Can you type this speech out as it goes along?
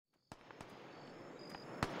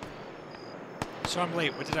So I'm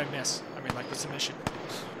late. What did I miss? I mean, like, what's the mission?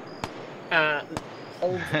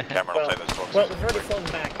 Hold. Cameron will play those boxes. Well, we've already fallen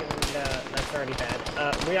back, and that's already bad.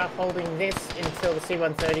 We are holding this until the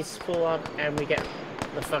C-130s spool up, and we get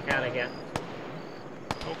the fuck out of here.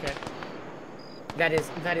 Okay. That is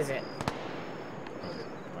it.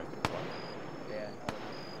 Yeah.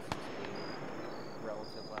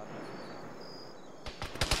 Relative loudness.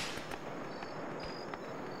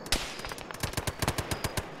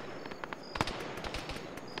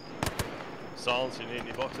 Silence, you need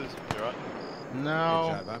any boxes? You alright? No.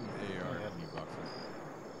 Good job, I'm AR, I need boxes.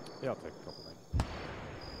 Yeah, I'll take a couple then.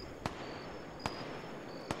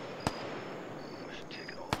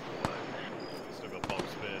 Still got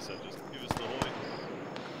bombs spare, so just give us the hoy.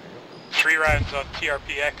 3 rounds on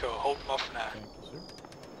TRP Echo, hold them off now. Thank you,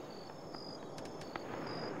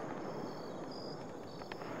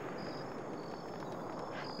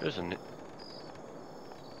 sir.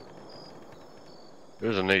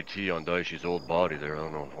 There's an AT on Daishi's old body there. I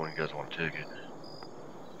don't know if one of you guys want to take it.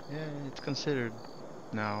 Yeah, it's considered.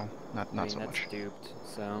 No, not I mean, so that's much. duped,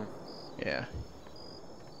 so Yeah.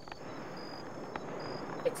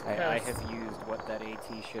 It's I have used what that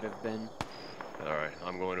AT should have been. All right,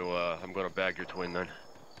 I'm going to bag your twin then.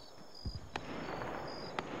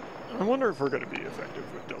 I wonder if we're going to be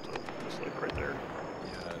effective with Delta, just like right there.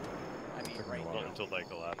 Yeah, I mean, took me right a while. Not now, until they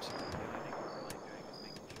collapse. the only thing we're really doing is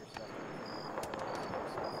making sure stuff.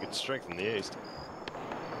 We can strengthen the east.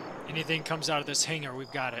 Anything comes out of this hangar,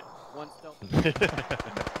 we've got it. One stealth.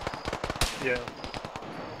 Yeah.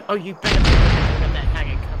 Oh, you better put that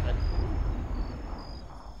hangar covered.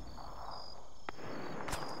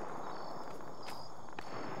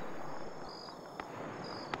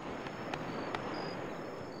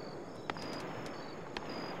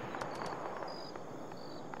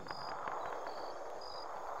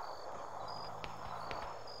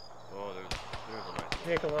 Oh, there's a nice.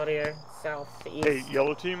 Vehicle audio, southeast. Hey,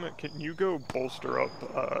 yellow team, can you go bolster up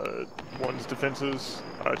one's defenses?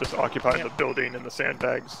 Just occupying the building and the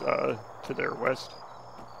sandbags to their west.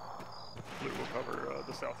 Blue will cover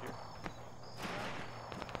the south here.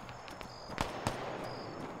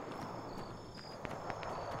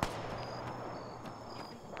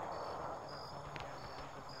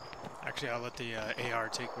 Actually, I'll let the AR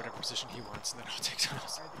take whatever position he wants, and then I'll take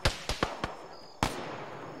tunnels.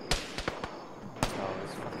 Oh,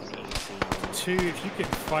 it's fucking AC. Two, if you can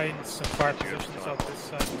find some fire positions on this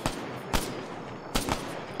side.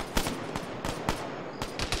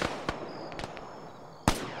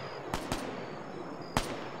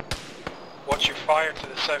 Watch your fire to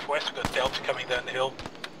the southwest, we've got Delta coming down the hill,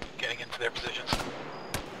 getting into their positions.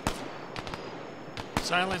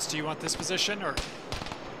 Silence, do you want this position, or...?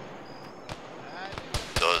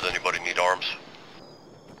 Does anybody need arms?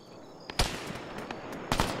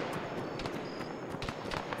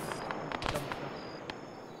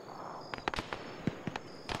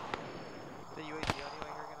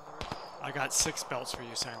 I got 6 belts for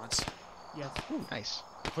you, Silence. Yes. Ooh, nice.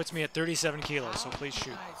 It puts me at 37 kilos, so please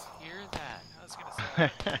shoot. Guys, hear that? I was gonna say.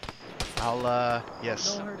 I'll,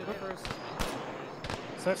 yes. No, heard it first.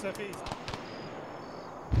 Southeast. That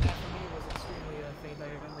for me was extremely faint. I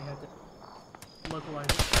only had to localize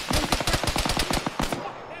it.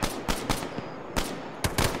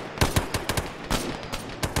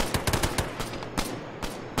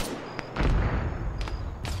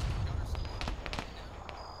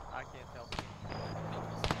 I can't tell.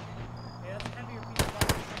 Yeah, that's a heavier piece of box.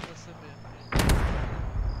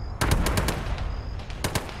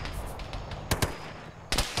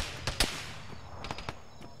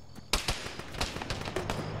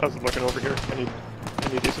 How's it looking over here? Any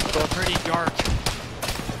decent stuff? Pretty dark.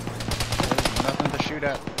 There's nothing to shoot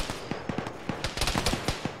at.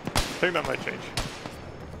 I think that might change.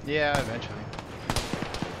 Yeah, eventually.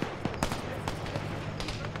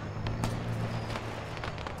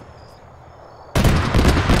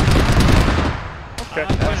 Okay.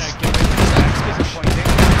 That's disappointing.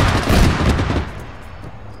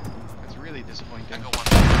 That's really disappointing.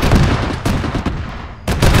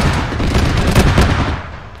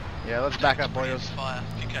 Yeah, let's back up, boyos. Fire,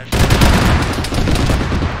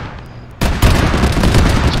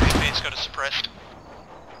 Speed's got it suppressed.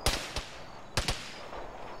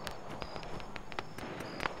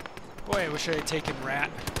 Boy, I wish I had taken Rat.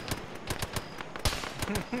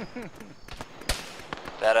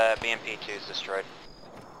 That BMP-2 is destroyed.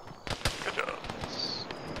 Good job.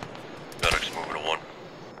 Medics moving to 1.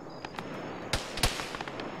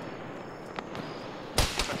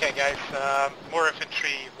 Okay guys, more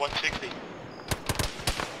infantry, 160.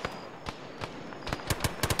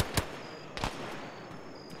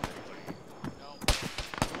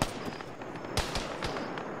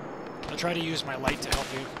 try to use my light to help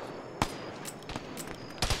you.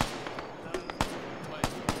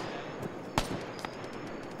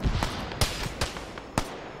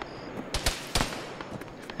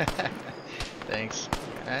 Thanks.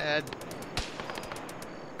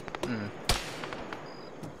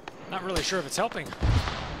 Not really sure if it's helping.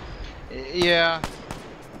 Yeah.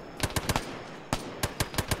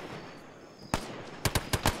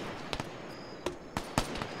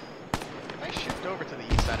 If I shift over to the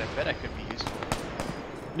east side, I bet I could be useful.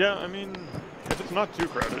 Yeah, I mean, if it's not too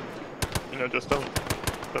crowded, you know, just don't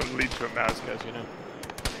lead to a mass guess, you know.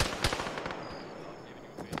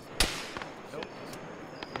 Nope.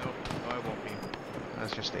 Nope. No, I won't be.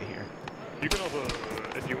 Let's just stay here. You can also,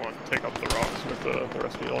 if you want, take up the rocks with the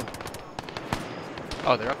rest of y'all.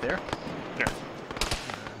 Oh, they're up there? Yeah.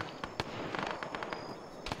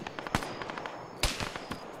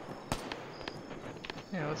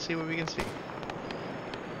 Yeah, let's see what we can see.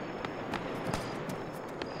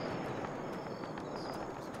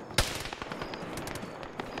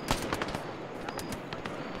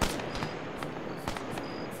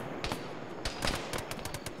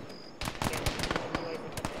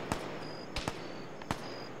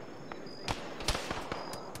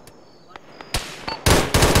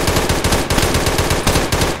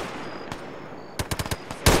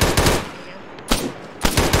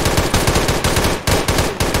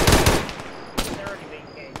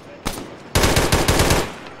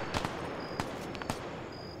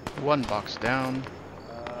 One box down.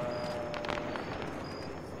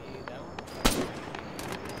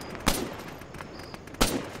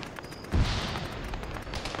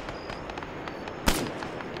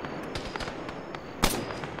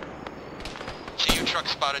 CU truck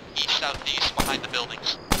spotted east-southeast behind the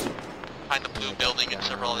buildings. Behind the blue building and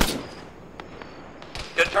several others.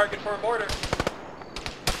 Good target for a mortar.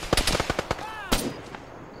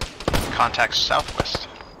 Contact southwest.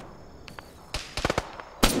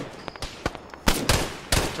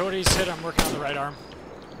 Cody's hit, I'm working on the right arm.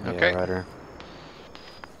 Okay. Rider.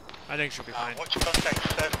 I think she'll be fine. What's your contact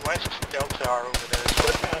southwest? Delta are over there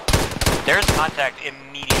as well. There's contact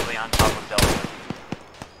immediately on top of Delta.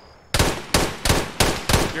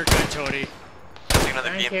 You're good, Cody. Another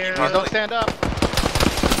Thank BMP. you. Don't stand up.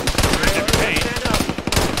 You're in pain. Stand up.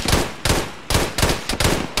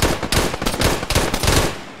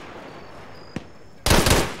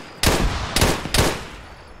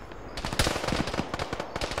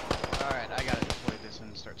 Alright, I gotta deploy this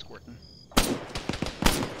and start squirting.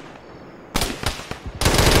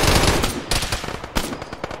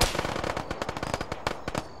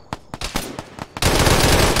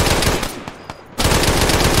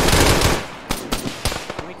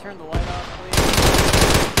 Can we turn the light off, please?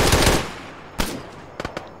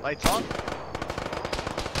 Lights on?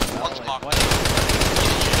 One's like, marked. what?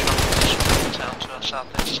 Town to our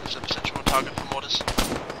southeast is a potential target for mortars.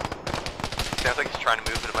 Sounds like he's trying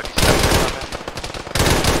to move, but it might be stuck in combat.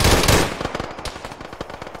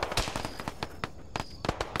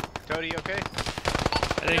 Cody, okay?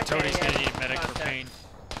 I think Okay, Cody's yeah. gonna need medic for Contact. pain.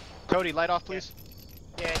 Cody, light off, please.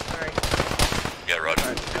 Yeah, sorry. Yeah, roger.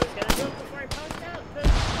 I was gonna do it before I passed out, but...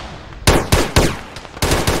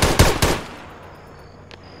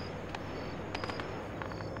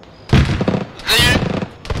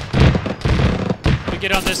 We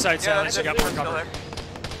get on this side, Silence, you got more cover.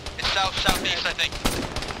 It's southeast, I think.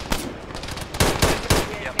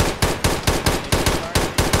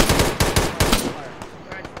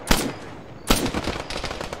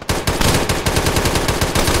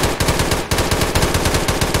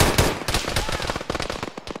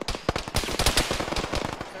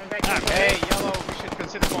 Hey, yellow, we should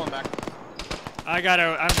consider falling back. I'm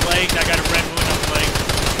legged, I got a red wound on the leg.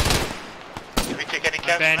 Did we take any I'm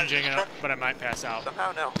casualties? bandaging it up, but I might pass out.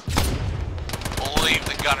 Somehow, no. Only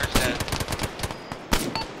the gunner's dead.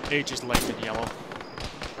 H is legged in yellow.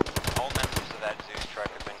 All members of that Zeus truck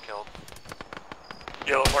have been killed.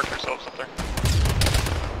 Yellow, mark yourselves up there.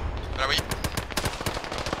 Where are we?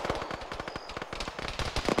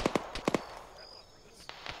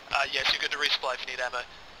 Yes, you're good to resupply if you need ammo.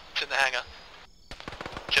 It's in the hangar.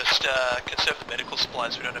 Just conserve the medical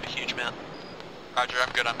supplies, we don't have a huge amount. Roger,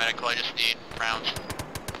 I'm good on medical, I just need rounds.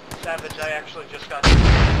 Savage, I actually just got in your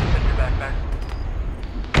backpack.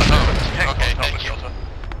 Oh, okay, thank you.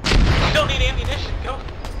 Still need ammunition, go.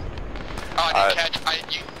 Oh, I didn't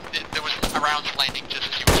catch, there was a round landing just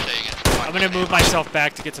as you were saying it. I'm gonna move myself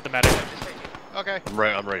back to get to the medic. Okay. I'm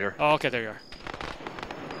right here. Oh, okay, there you are.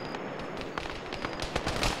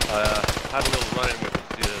 Had a little run-in with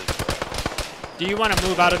Do you want to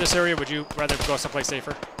move out of this area? Would you rather go someplace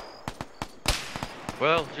safer?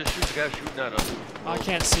 well, just shoot the guy shooting at us. I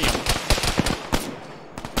can't see him.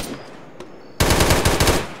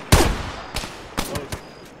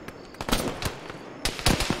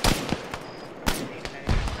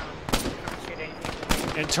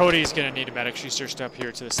 And Toadie's gonna need a medic. She's just up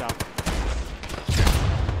here to the south.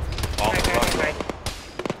 Right.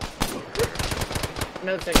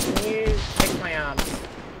 Milton, can you take my arms?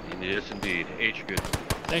 Yes, indeed. H, you're good.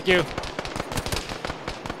 Thank you.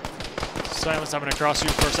 Silence, I'm gonna cross you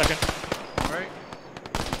for a second. Alright.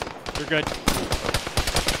 You're good.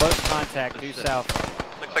 Close contact, due south.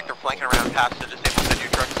 Looks like they're flanking around past the disabled Sentry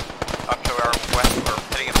trucks up to our west, or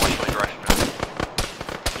heading in the westerly direction.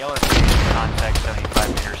 Yellow 3, contact 75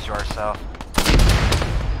 meters to our south.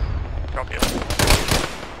 Copy.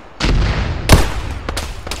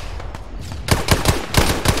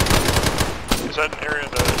 Is that an area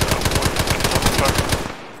that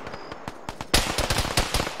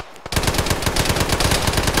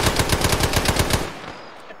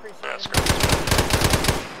that's good.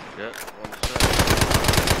 Yeah, one sec.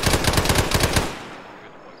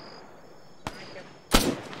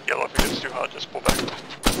 Yellow, if it gets too hot, just pull back.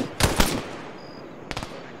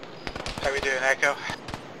 How we doing, Echo?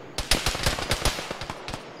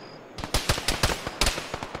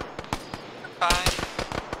 Fine.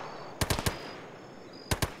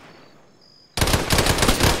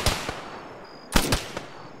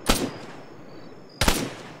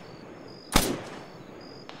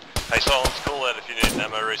 Hey, Silence, call that if you need an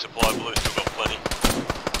ammo resupply. Blue's still got plenty.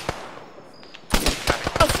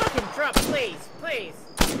 Oh, fucking drop, please, please.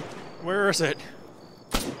 Where is it?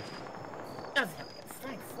 Oh,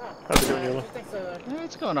 thanks, fuck. How's it going, Yellow? Yeah,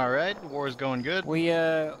 it's going alright. The war's going good. We,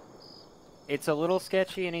 it's a little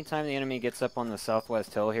sketchy anytime the enemy gets up on the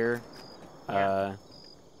southwest hill here. But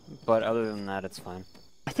other than that, it's fine.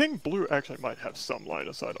 I think Blue actually might have some line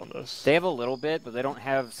of sight on this. They have a little bit, but they don't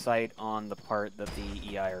have sight on the part that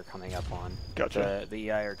the EI are coming up on. Gotcha.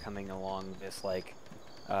 The EI are coming along this, like,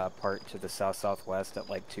 part to the south-southwest at,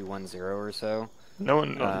 like, 210 or so. No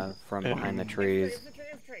one from behind the trees.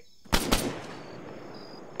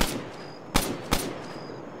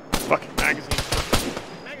 Fucking magazine.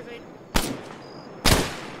 Magazine.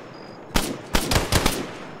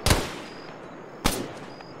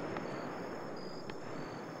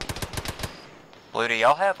 Blue, do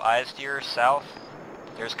y'all have eyes to your south?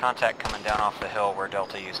 There's contact coming down off the hill where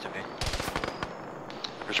Delta used to be.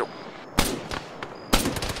 Visual.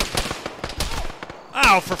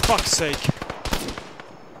 Ow, for fuck's sake.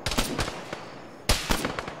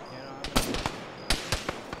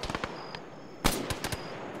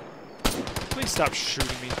 Please stop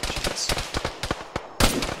shooting me. Jeez.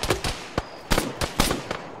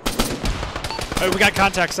 Oh, we got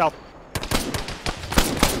contact south.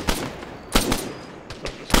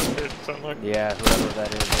 Like. Yeah, whoever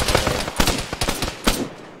that is over there.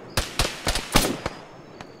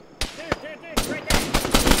 Dude, right there.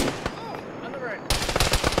 Oh, on the road.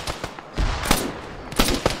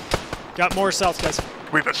 Got more south, guys.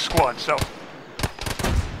 We have a squad south.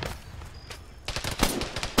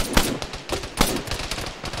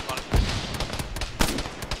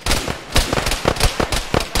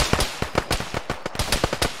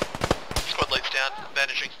 Squad leads down,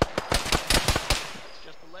 vanishing.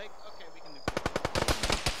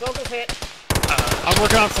 Focus hit. I'm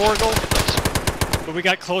working on Forgle, but we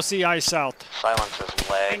got close EI south. Silence is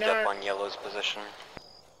lagged up on Yellow's position.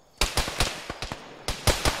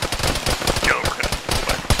 Yellow, we're gonna pull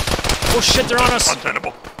back. Oh shit, they're on us!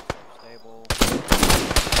 Untenable.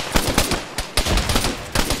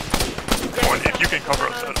 If you can cover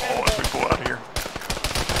us at all as we pull out of here.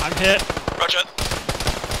 I'm hit. Roger.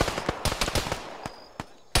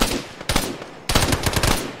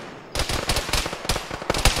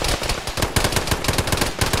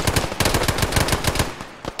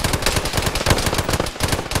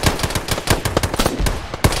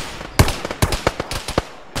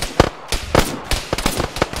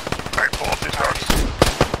 Alright, pull off these cars.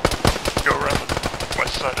 Go around the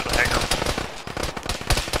west side of the hangar.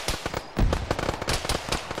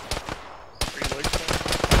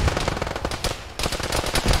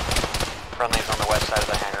 Friendly's on the west side of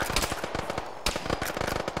the hangar.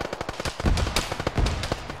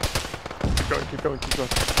 Keep going.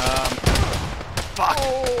 Fuck!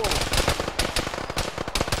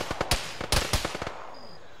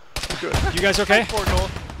 Good. You guys okay?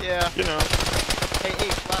 Yeah. You know. Hey,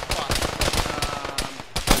 last box.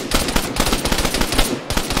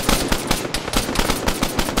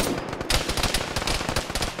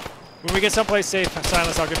 When we get someplace safe,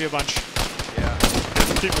 Silence, I'll give you a bunch. Yeah.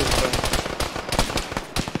 Keep moving.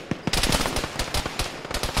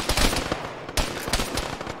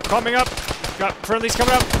 Coming up. Got friendlies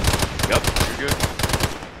coming up. Yep, you're good.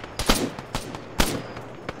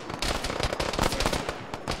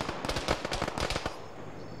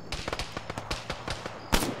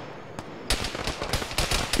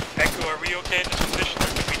 you okay in this position, or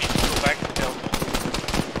do we need to go back to Delta?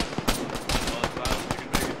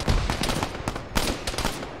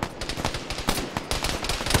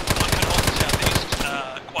 One can hold the southeast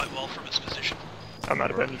quite well from its position. I'm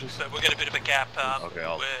out of bandages. But we'll get a bit of a gap. Okay,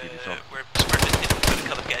 I'll keep you some. We're spread into the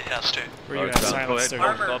Colour Gatehouse too. Where you at, Silence? Go Too?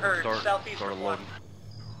 ahead, Armor heard, start southeast of loading.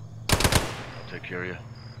 Take care of you.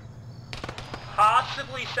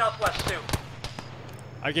 Possibly southwest too.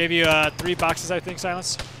 I gave you 3 boxes, I think,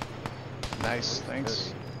 Silence. Nice,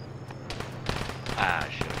 thanks. Ah,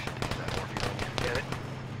 shit, I should use that morphine. Get it?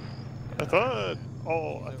 I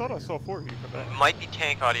thought I saw 4 of you come back. Might be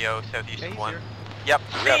tank audio southeast of 1. Here. Yep,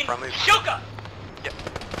 we got friendlies. Shoka! Yep.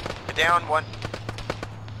 Get down, 1.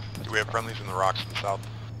 Do we have friendlies in the rocks to the south?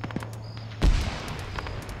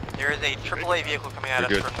 There is a AAA vehicle coming at us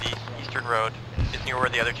You're from the eastern road. It's near where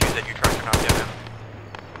the other 2 that you trucks are knocked down.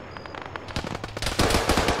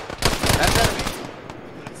 That's enemy.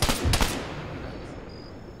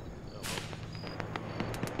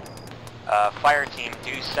 Fire team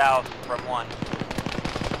due south from 1.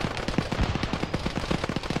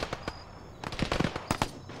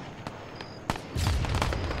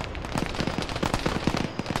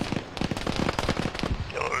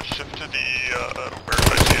 Yellow, shift to the, where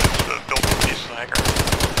I see it, the building east Niagara.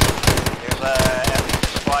 There's at least a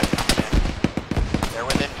squad coming in. They're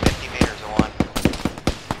within 50 meters of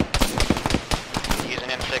 1. Using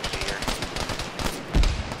M60 here.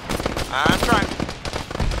 I'm trying.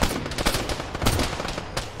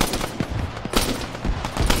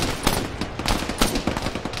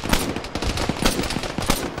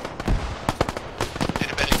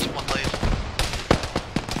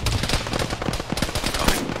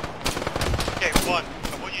 Okay, 1. I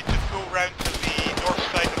want you to go round to the north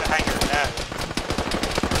side of the hangar now.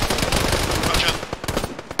 Roger.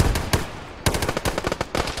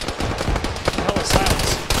 Hell is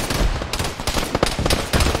Silence?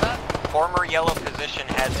 Former yellow position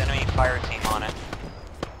has enemy fire team on it.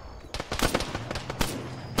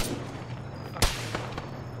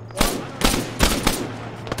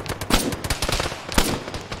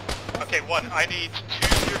 Okay, 1. I need 2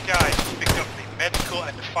 of your guys to pick up the medical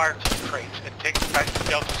and the fire team crates and take them back to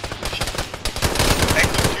Delta's position.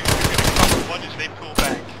 Next 2, you're going to cover 1 as they pull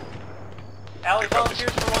back. Alley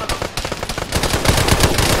volunteers for 1.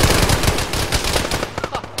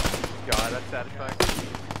 God, that's satisfying.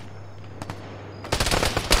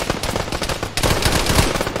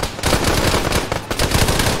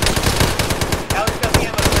 Alley's got the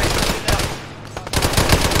ammo crate. Put it down.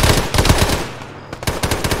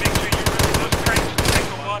 Make sure you remember those crates to take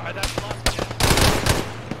the 1.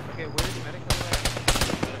 Okay, where's the medical at?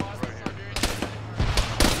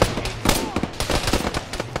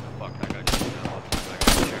 Fuck, that guy just fell off. I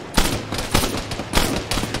gotta check.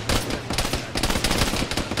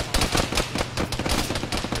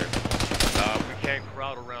 We can't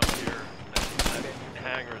crowd around here. That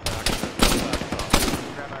hangar is actually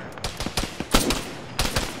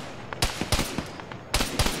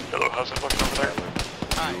Yellow, how's it looking over there?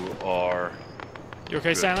 You are... You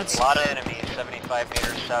okay, Silence? A lot of enemies, 75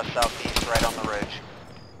 meters south-southeast, right on the ridge.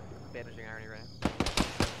 Bandaging irony right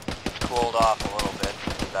It's cooled off a little bit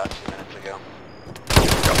about 2 minutes ago.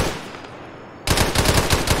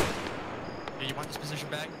 Yeah, you want this position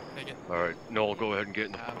back? Take it. Alright, Noel, go ahead and get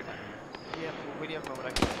in the... Yeah, we do have a moment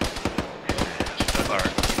I can...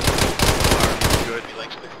 Alright. Good.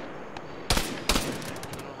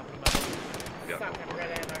 Yeah. Stop having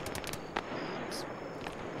red ammo.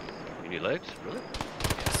 You need legs? Really?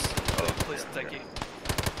 Yes. Oh, Please, thank you.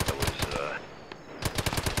 That was,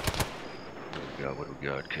 God, what do we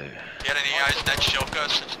got? Okay. You had any eyes on that Shilka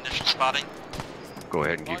since initial spotting? Go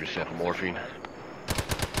ahead and give yourself a morphine.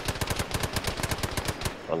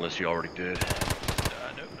 Unless you already did.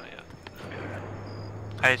 No, not yet.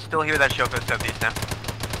 I still hear that Shoko southeast now.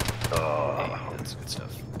 Hey, that's good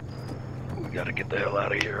stuff. We gotta get the hell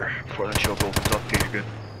out of here before that choke opens up. Okay, you're good.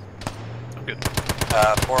 I'm good.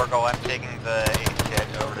 Forgo, I'm taking the 8th jet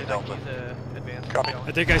over to Delta. Copy.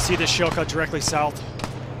 I think I see the shell cut directly south.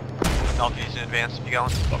 Alkies in advance, you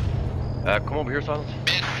going? Come over here, Silence.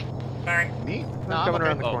 Sorry. Me? No, I'm coming okay.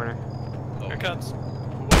 around the corner. Here it comes.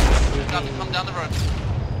 Come down the road.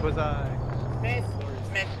 Was I... Miss.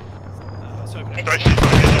 Miss. So Right,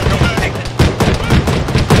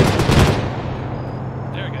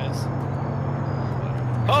 there it goes.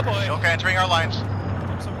 Oh boy! Okay, entering our lines.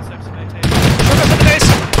 Someone said some maintain. Shell cut to the base!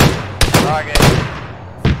 Target.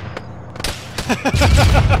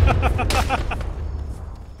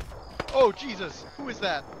 Oh, Jesus! Who is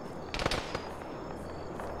that?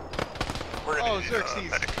 We're gonna Oh, need,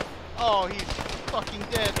 Xerxes. Oh, he's fucking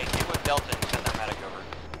dead. Hey, get with Delta and send their medic over.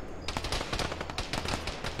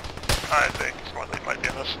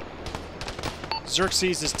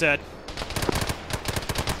 Xerxes is dead.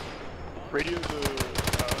 Radio's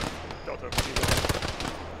Delta.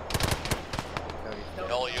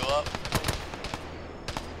 Noel, you up?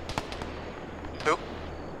 Who?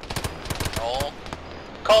 Noel.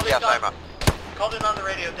 Called in Yes, on, I'm up. called in on the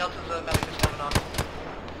radio. Delta's medic is coming on.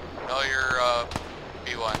 No, you're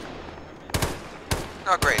B1.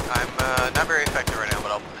 Oh, great. I'm not very effective right now,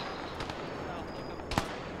 but I'll...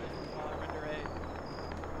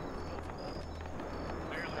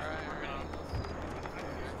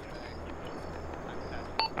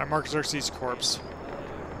 I marked Xerxes' corpse.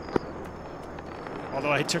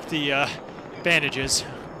 Although I took the bandages.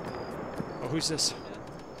 Oh, who's this?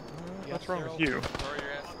 What's wrong with you?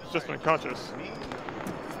 It's just unconscious.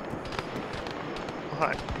 Oh,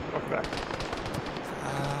 hi. Welcome back.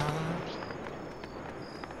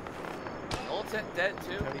 Old's dead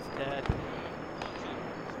too. Cody's dead.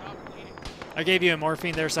 I gave you a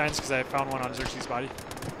morphine there, Science, because I found one on Xerxes' body.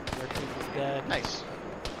 Xerxes is dead. Nice.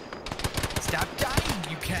 Stop dying,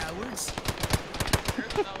 you cowards!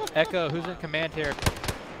 Echo, who's in command here?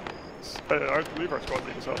 I believe our squad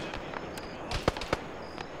lead is up.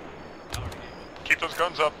 Keep those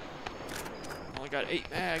guns up. Only got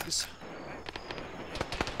 8 mags.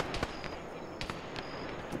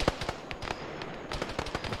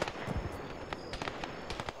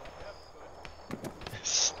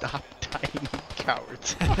 Stop dying, you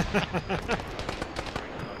cowards.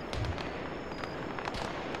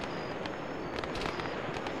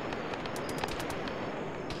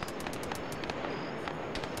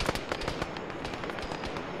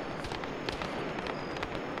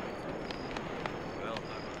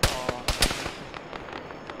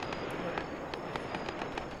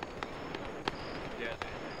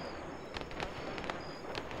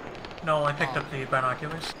 No, I picked up the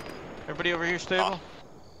binoculars. Everybody over here stable?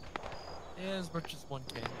 Yeah, as much as one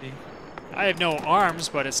can be. I have no arms,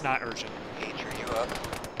 but it's not urgent. H, are you up?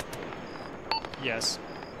 Yes.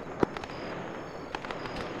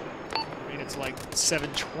 I mean, it's like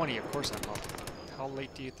 7:20. Of course I'm up. How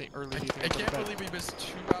late do you think? Early do you think? I can't believe we missed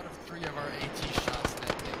 2 out of 3 of our AT shots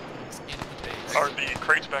that day. It's in the base. Are the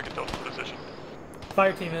crates back in Delta position?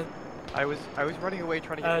 Fire team in. I was running away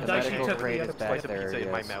trying to get the Dicey medical took the crate other is back pizza there,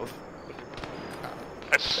 in my yes. mouth.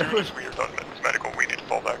 As soon as we are done medical, we need to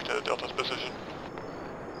fall back to Delta's position.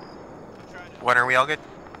 When are we all good?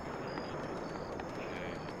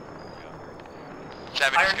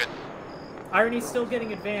 7 is good. Irony's still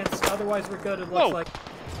getting advanced, otherwise we're good, it looks like.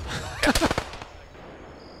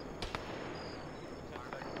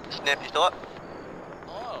 Snip, you still up?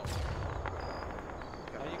 Hello.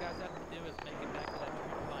 All you guys have to do is make it back to that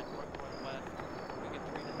treatment line northwest. We get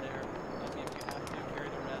treated there. If you have to, carry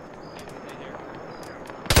the rest. You can stay here.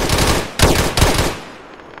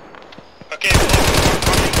 Okay,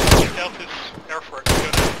 Delta's airport.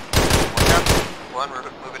 One, we're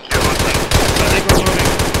moving. I think we're moving.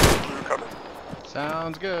 Blue cover.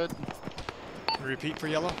 Sounds good. Repeat for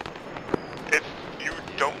yellow. If you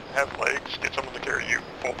don't have legs, get someone to carry you.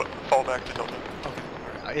 Fall back to Delta.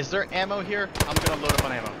 Okay. Is there ammo here? I'm gonna load up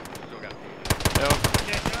on ammo. No.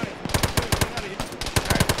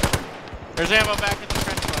 There's ammo back in the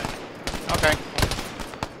trench line. Okay.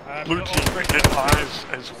 Blue team, get eyes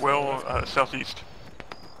as well southeast.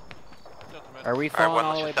 Are we Alright, falling one,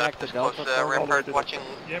 all the way let's back to just close Delta? the rampart watching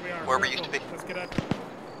Yeah, we are. where we used to be. Let's get out.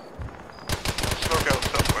 Smoke out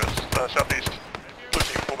southwest, southeast. Blue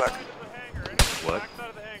team, pull back. What?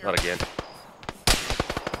 Not again.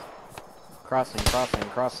 Crossing.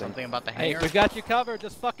 Something about the Hey, hangar? we've got you covered.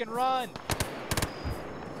 Just fucking run.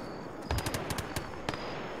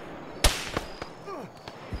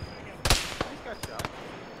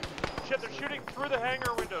 Shit, they're shooting through the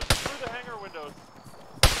hangar windows.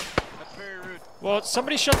 That's very rude. Well,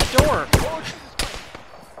 somebody shut the door.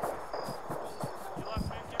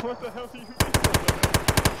 What the hell do you mean?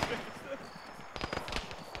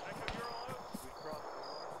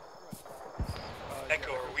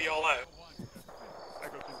 Echo, are we all out?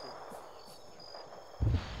 Echo 2.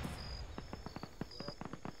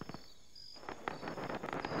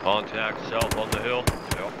 Contact south on the hill.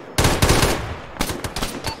 Yep.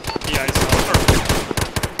 Yeah,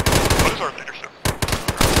 What is our leadership?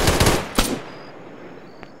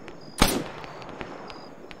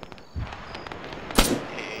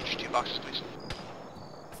 H, 2 boxes, please.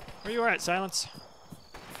 Where you at, Silence?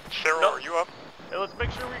 Sarah, are you up? Hey, let's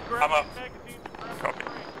make sure we grab I'm up. magazines. Copy.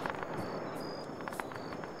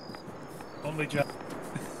 Only Jeff.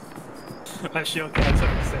 My shield got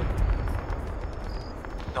something to say.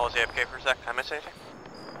 No, is AFK for a sec? Can I miss anything?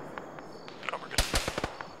 No, we're good.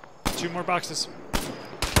 2 more boxes.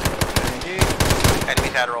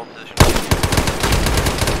 Enemies at our old position.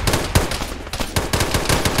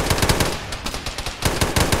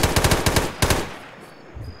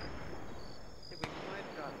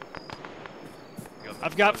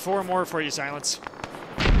 I've got 4 more for you, Silence.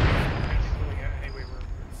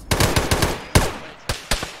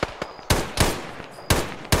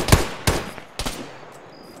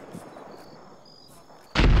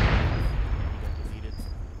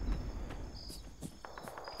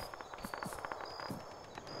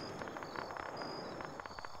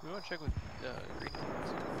 We want to check with green.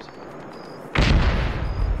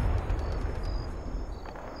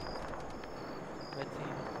 Red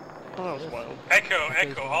team. Oh, that was wild. Echo,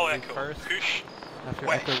 all leave echo. first. Push. After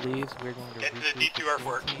west. Echo leaves, we're going to Get to the regroup D2 the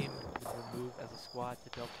earthworks. team and then move as a squad to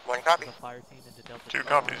Delta. One copy. The fire team into Delta. 2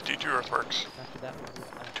 copies, D2 earthworks. After that, we'll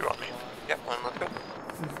move as 2 on me. Yep, 1, let's go.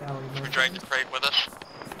 We dragged the crate with us.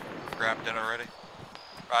 Grabbed it already.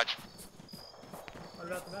 Roger. What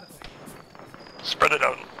about the medical? Spread it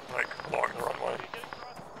out, like, along the runway.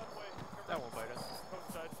 That won't bite us.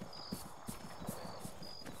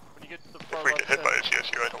 When you get to the If far we left get hit by a side.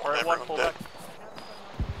 CSU, I don't want Alright, one, everyone pull dead. back.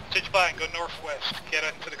 Change plan, go northwest. Get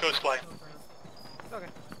into the coastline. Okay.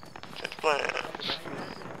 Change plans.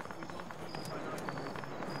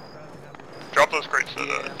 Drop those crates to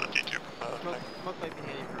the D2 thing. Smoke might be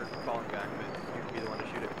handy for falling back, but you can be the one to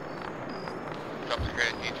shoot it. Drop the crate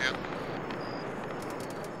at D2.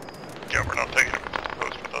 Yeah, we're not taking it to the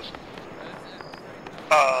post with us.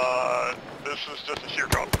 This is just a sheer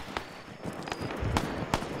drop.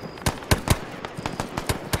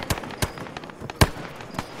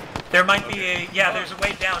 There might be a, yeah, there's a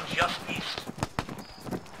way down just east.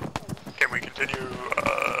 Can we continue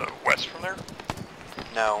west from there?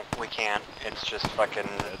 No, we can't. It's just fucking...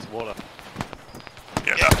 It's water.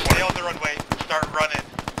 Yeah, Yeah, that's stay why. on the runway. Start running.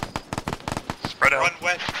 Spread out. Run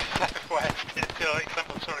west, west until like some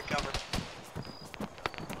sort of cover.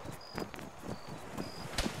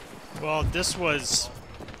 Well, this was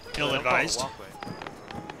ill-advised.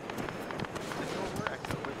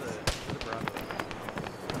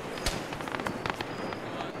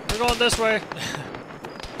 We're going this way.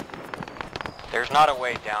 There's not a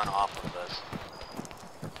way down off of this.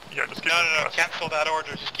 Yeah, just keep No, cancel that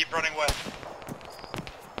order. Just keep running west.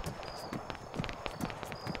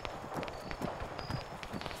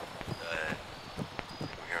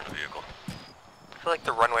 We're in a vehicle. I feel like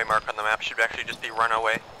the runway mark on the map should actually just be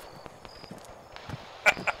Runaway.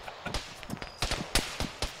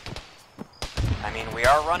 I mean, we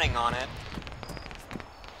are running on it.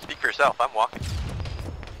 Speak for yourself, I'm walking.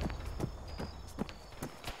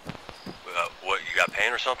 What, you got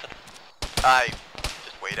pain or something?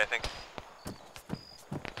 Just wait, I think.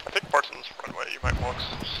 I think Parsons runway, you might walk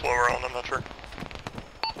slower on, I'm not sure.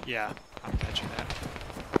 Yeah, I'm catching that.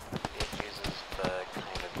 It uses the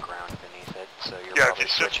kind of ground beneath it, so you're Yeah, if probably you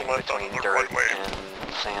shift switching left on between the dirt runway.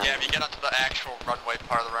 and sand. Yeah, if you get onto the actual runway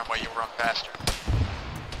part of the runway, you'll run faster.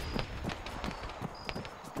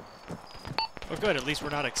 Well, good. At least we're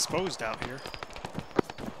not exposed out here.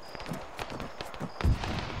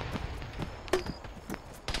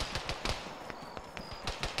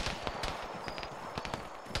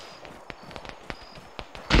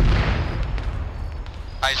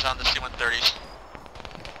 Eyes on the C-130s.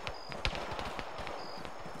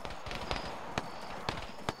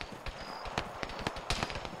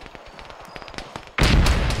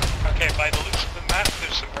 Okay, by the looks of the map,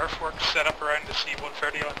 there's some earthworks set up around the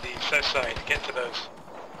C-130 on the south side. Get to those.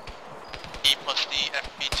 E plus D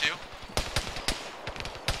FP2?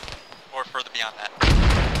 Or further beyond that?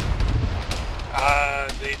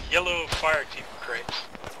 The yellow fire team crates.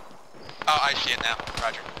 Oh, I see it now.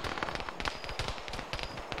 Roger.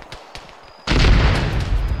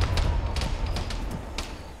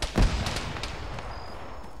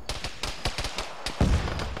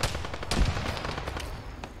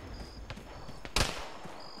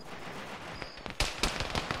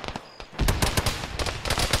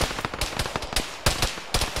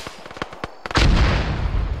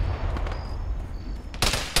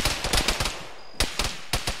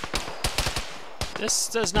 This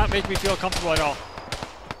does not make me feel comfortable at all.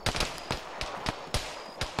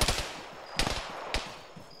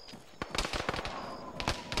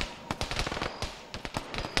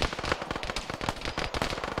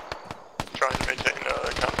 Trying to maintain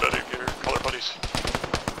contact of your color buddies.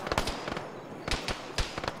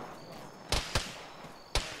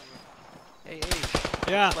 Hey,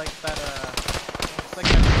 yeah. It's like that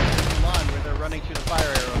lawn where they're running through the fire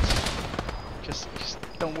arrows. Just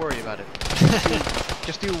don't worry about it.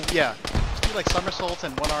 Just do like somersaults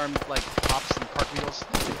and one-armed like hops and cartwheels.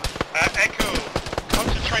 Echo,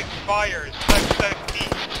 concentrate fire.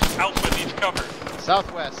 South-southeast. Alpha needs cover.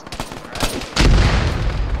 Southwest.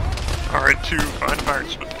 Alright, 2, find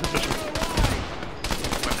fires with position.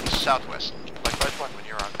 Weapons southwest. Likewise 1 when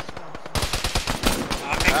you're on.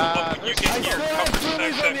 you get your comfort zone,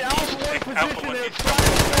 you stick Alpha 1 needs cover.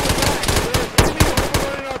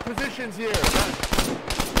 Overloading our positions here.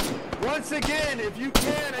 Once again, if you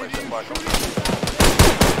can, I need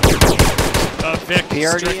Vic,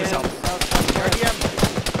 check this out.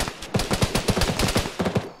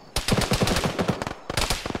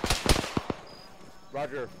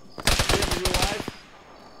 Roger. Are you alive?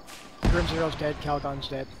 Grim Zero's dead, Calgon's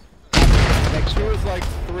dead. Next two is like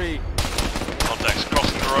 3. Contacts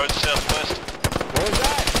crossing the road southwest. What was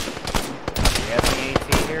that? You have the AT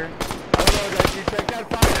here? I don't know, guys. You check that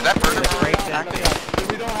fire. Is that burner active?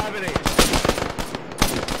 We don't have any.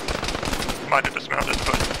 Might have dismounted,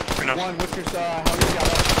 but who knows? One, what's your, how many you got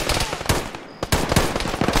up?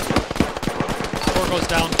 4 goes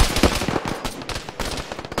down.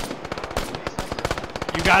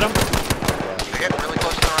 You got him? They get really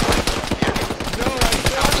close to the runway. No, I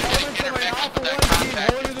still have elements of my Alpha 1 team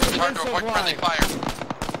holding the defensive line.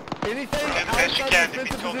 Anything outside the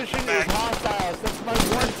defensive position is hostile. Since my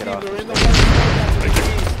 1 team, they're in the one that's to the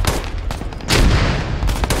east.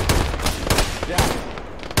 Yeah.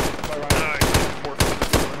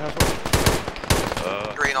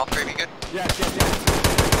 Green, all 3 be good? Yes, yes, yes.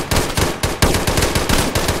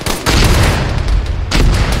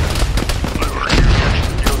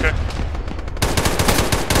 You okay?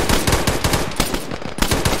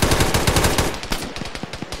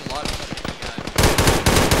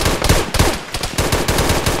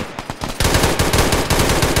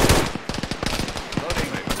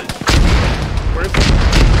 Where's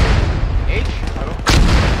H?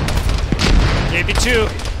 Gave you 2.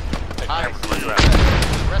 I see. The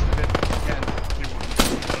rest of it, again.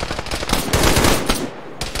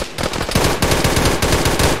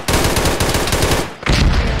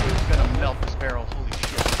 He's gonna melt this barrel, holy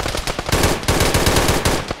shit.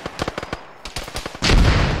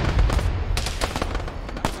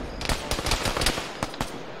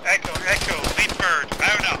 Echo, Echo, lead bird,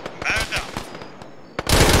 mount up, mount up.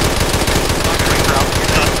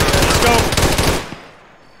 Let's go.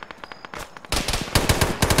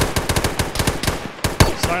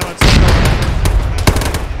 Silence.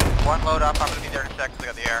 One load up, I'm gonna be there in a sec because I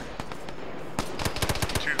got the air.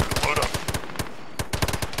 2, load up.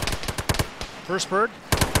 First bird.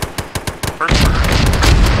 First bird.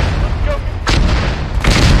 Let's go.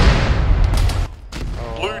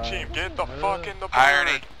 Blue team, get the fuck in the bird.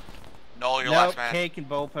 Irony. Null, your last man. Cake and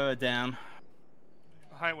Bopa are down.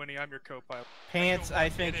 Hi, Winnie. I'm your co-pilot. Pants, I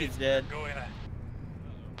think he's dead. Go in.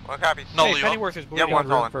 One copy. Null, Hey, you Pennyworth is yeah, one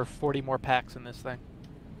calling. For 40 more packs in this thing.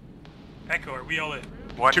 Echo, are we all in?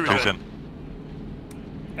 1 2 is in.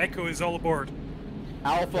 Echo is all aboard.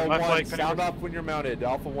 Alpha Left 1, flank, sound Pennyworth. up when you're mounted.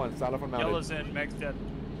 Alpha 1, sound up when mounted. Yellow's in, Meg's dead.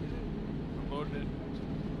 I'm loading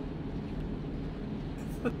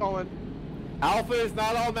it. Going. Alpha is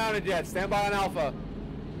not all mounted yet. Stand by on Alpha.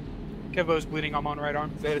 Kevo's bleeding. I'm on right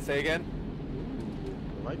arm. Say again.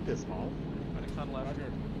 I like this, Maul.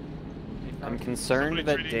 I'm concerned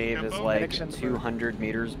that Dave is like 200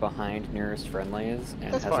 meters behind nearest friendlies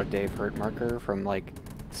and That's has fine. a Dave hurt marker from like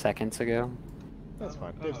seconds ago. That's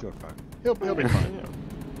fine. Dave's doing fine. He'll be fine.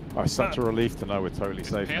 Oh, such a relief to know we're totally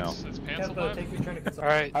safe now. Is Pants alive?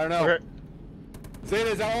 Alright. I don't know. Zeta,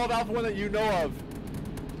 is that all of Alpha 1 that you know of?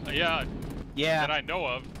 Yeah. Yeah. That I know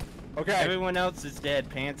of. Okay. Everyone else is dead.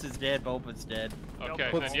 Pants is dead. Bopa's dead. Okay,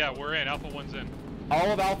 then yeah, we're in. Alpha 1's in.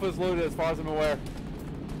 All of Alpha is loaded as far as I'm aware.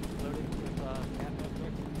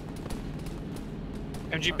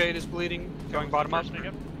 MG bait is bleeding. Going bottom up.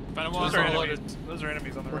 Those are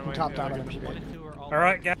enemies on the runway. Top down on MG.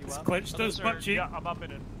 Alright, guys, clinch those butt cheeks. Yeah, I'm up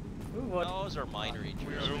in it. Those are minor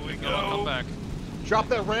injuries. Here we go. Come back. Drop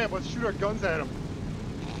that ramp. Let's shoot our guns at him.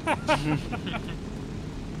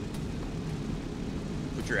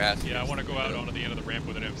 Put your ass. Yeah, I want to go out onto the end of the ramp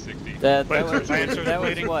with an M60. That was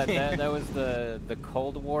what? That was the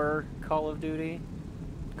Cold War Call of Duty?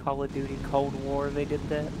 Call of Duty Cold War, they did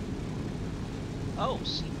that? Oh,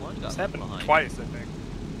 C1 got It's happened behind. twice, I think.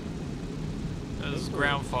 This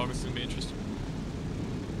ground fog is going to be interesting.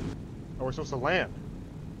 Oh, we're supposed to land.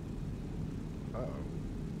 Uh-oh.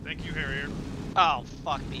 Thank you, Harrier. Oh,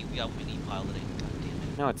 fuck me. We got Winnie piloting. God damn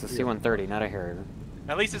it. No, it's a C-130, not a Harrier.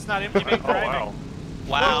 At least it's not empty big driving.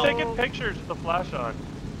 Wow. We're taking pictures with the flash on.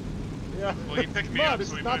 Yeah. Well, he picked me up,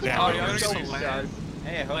 so he might not as the well. guys.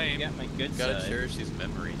 Hey, I hope you got my good Gotta side. cherish these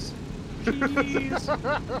memories. It's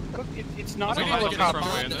not a It's helicopter.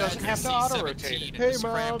 from It doesn't have to auto-rotate it. Hey,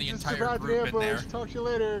 Mom, just survived the ambush. Talk to you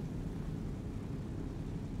later.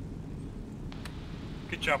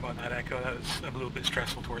 Good job on that, Echo. That was a little bit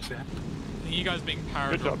stressful towards the end. You guys being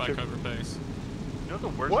powered Good up job, by Chip. cover base. You know what the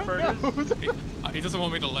worst What? part No. is? He doesn't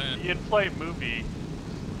want me to land. The in-flight movie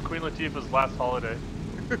Queen Latifah's last holiday.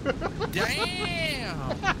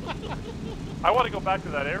 Damn! I want to go back to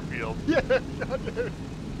that airfield. Yeah, dude.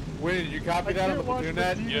 Wait, did you copy that on the platoon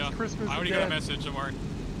net? Yeah, Christmas I already got a message, I'm alright.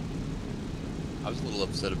 I was a little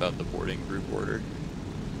upset about the boarding group order.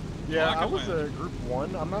 Yeah, I was a group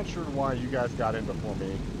 1. I'm not sure why you guys got in before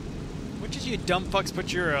me. Which is you dumb fucks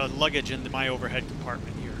put your luggage into my overhead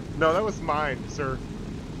compartment here? No, that was mine, sir.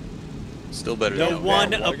 Still better The than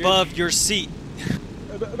one luggage. above your seat.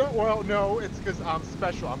 Well, no, it's because I'm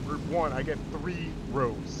special. I'm group 1. I get 3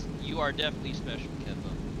 rows. You are definitely special,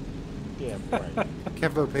 Kemba. Damn right.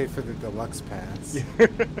 Kemba paid for the deluxe pass.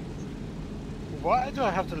 Why do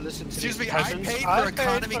I have to listen to Excuse these me, I peasants? paid for I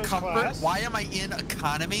economy paid for comfort. class. Why am I in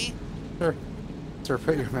economy? Sir,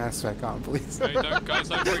 put your mask back on, please. Hey, guys,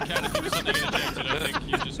 don't worry, Cat. If you were something injected, I think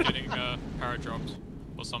you're just getting paradropped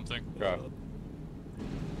or something.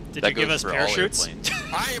 Did you give us parachutes?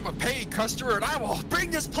 I am a paid customer and I will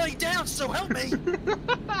bring this plane down, so help me!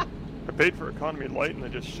 I paid for economy light and they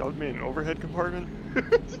just shoved me in an overhead compartment.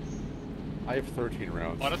 I have 13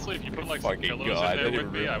 rounds. Honestly, if you put like some pillows in there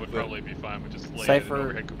with me, I would probably be fine with just laying in an Cypher,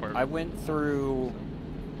 overhead compartment. I went through,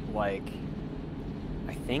 like,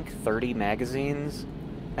 I think 30 magazines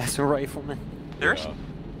as a rifleman. There's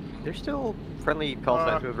still friendly call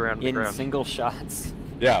signs moved around the ground. In single shots.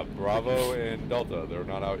 Yeah, Bravo and Delta, they're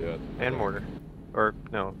not out yet. And mortar. Or,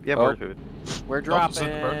 no, yeah, mortar food. We're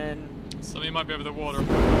dropping. Some of you might be over the water.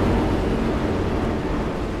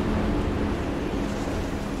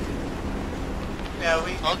 Yeah,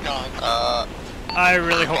 we... I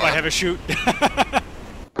really hope I have a shoot.